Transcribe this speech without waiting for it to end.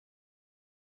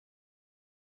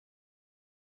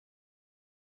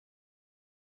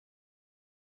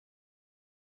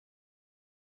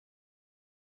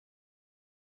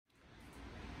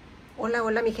Hola,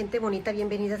 hola mi gente bonita,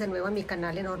 bienvenidas de nuevo a mi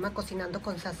canal Enorma Cocinando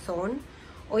con Sazón.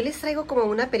 Hoy les traigo como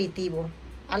un aperitivo,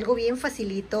 algo bien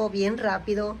facilito, bien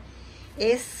rápido.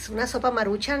 Es una sopa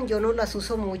Maruchan, yo no las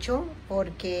uso mucho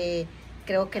porque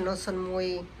creo que no son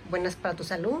muy buenas para tu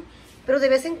salud, pero de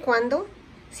vez en cuando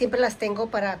siempre las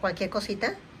tengo para cualquier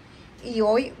cosita. Y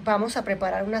hoy vamos a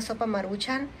preparar una sopa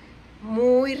Maruchan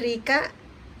muy rica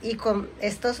y con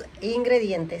estos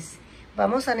ingredientes.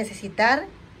 Vamos a necesitar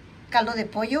caldo de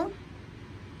pollo.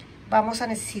 Vamos a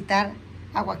necesitar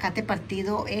aguacate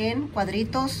partido en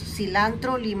cuadritos,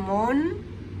 cilantro, limón.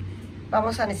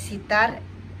 Vamos a necesitar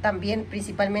también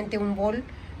principalmente un bol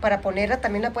para ponerla.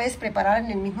 También la puedes preparar en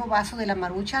el mismo vaso de la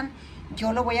Maruchan.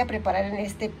 Yo lo voy a preparar en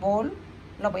este bol,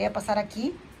 lo voy a pasar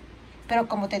aquí. Pero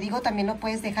como te digo, también lo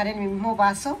puedes dejar en el mismo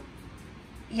vaso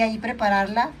y ahí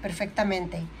prepararla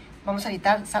perfectamente. Vamos a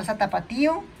necesitar salsa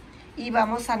tapatío y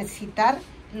vamos a necesitar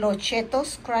los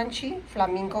Chetos Crunchy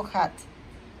Flamingo Hot.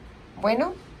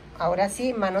 Bueno, ahora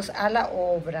sí, manos a la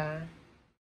obra.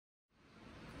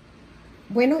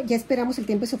 Bueno, ya esperamos el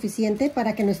tiempo suficiente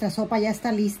para que nuestra sopa ya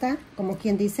está lista, como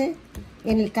quien dice,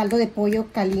 en el caldo de pollo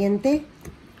caliente.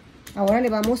 Ahora le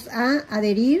vamos a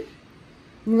adherir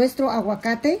nuestro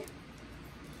aguacate.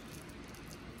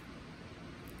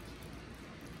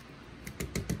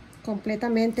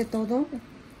 Completamente todo,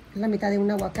 la mitad de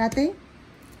un aguacate.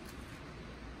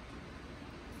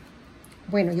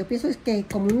 Bueno, yo pienso que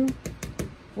como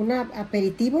un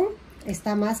aperitivo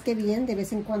está más que bien de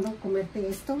vez en cuando comerte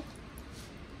esto.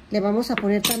 Le vamos a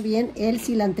poner también el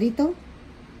cilantrito.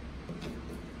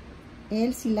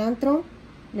 El cilantro.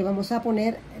 Le vamos a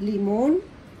poner limón.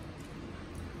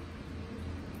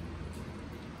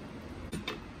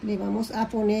 Le vamos a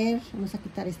poner, vamos a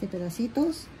quitar este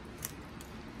pedacitos.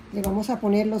 Le vamos a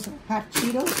poner los hot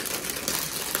Cheetos.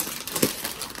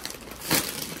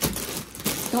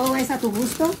 Todo es a tu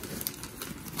gusto.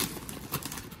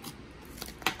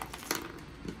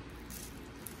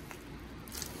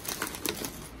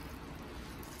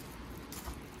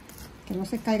 Que no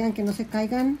se caigan, que no se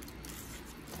caigan.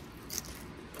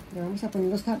 Le vamos a poner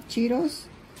los hot Cheetos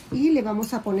y le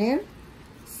vamos a poner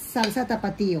salsa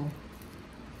tapatío.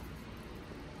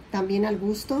 También al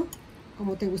gusto,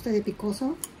 como te guste de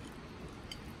picoso.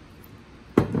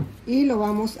 Y lo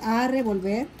vamos a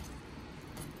revolver.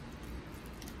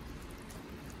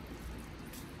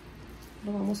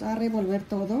 Lo vamos a revolver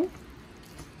todo.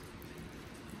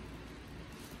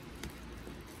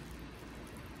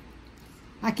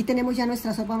 Aquí tenemos ya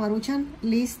nuestra sopa Maruchan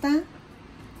lista.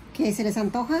 ¿Qué se les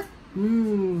antoja?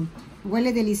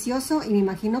 Huele delicioso y me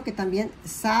imagino que también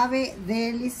sabe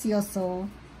delicioso.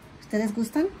 ¿Ustedes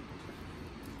gustan?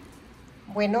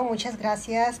 Bueno, muchas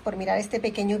gracias por mirar este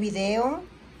pequeño video.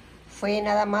 Fue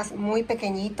nada más muy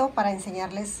pequeñito para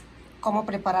enseñarles cómo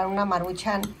preparar una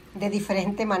Maruchan de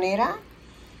diferente manera.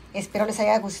 Espero les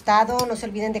haya gustado. No se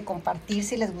olviden de compartir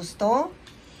si les gustó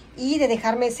y de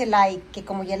dejarme ese like, que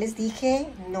como ya les dije,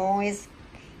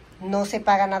 no se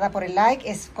paga nada por el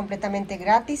like, es completamente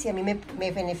gratis y a mí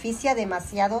me beneficia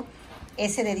demasiado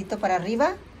ese dedito para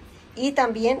arriba. Y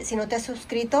también, si no te has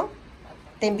suscrito,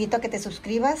 te invito a que te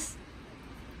suscribas.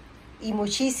 Y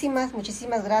muchísimas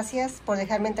gracias por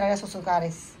dejarme entrar a sus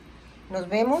hogares. Nos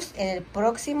vemos en el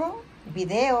próximo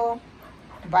video.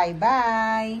 Bye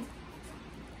bye.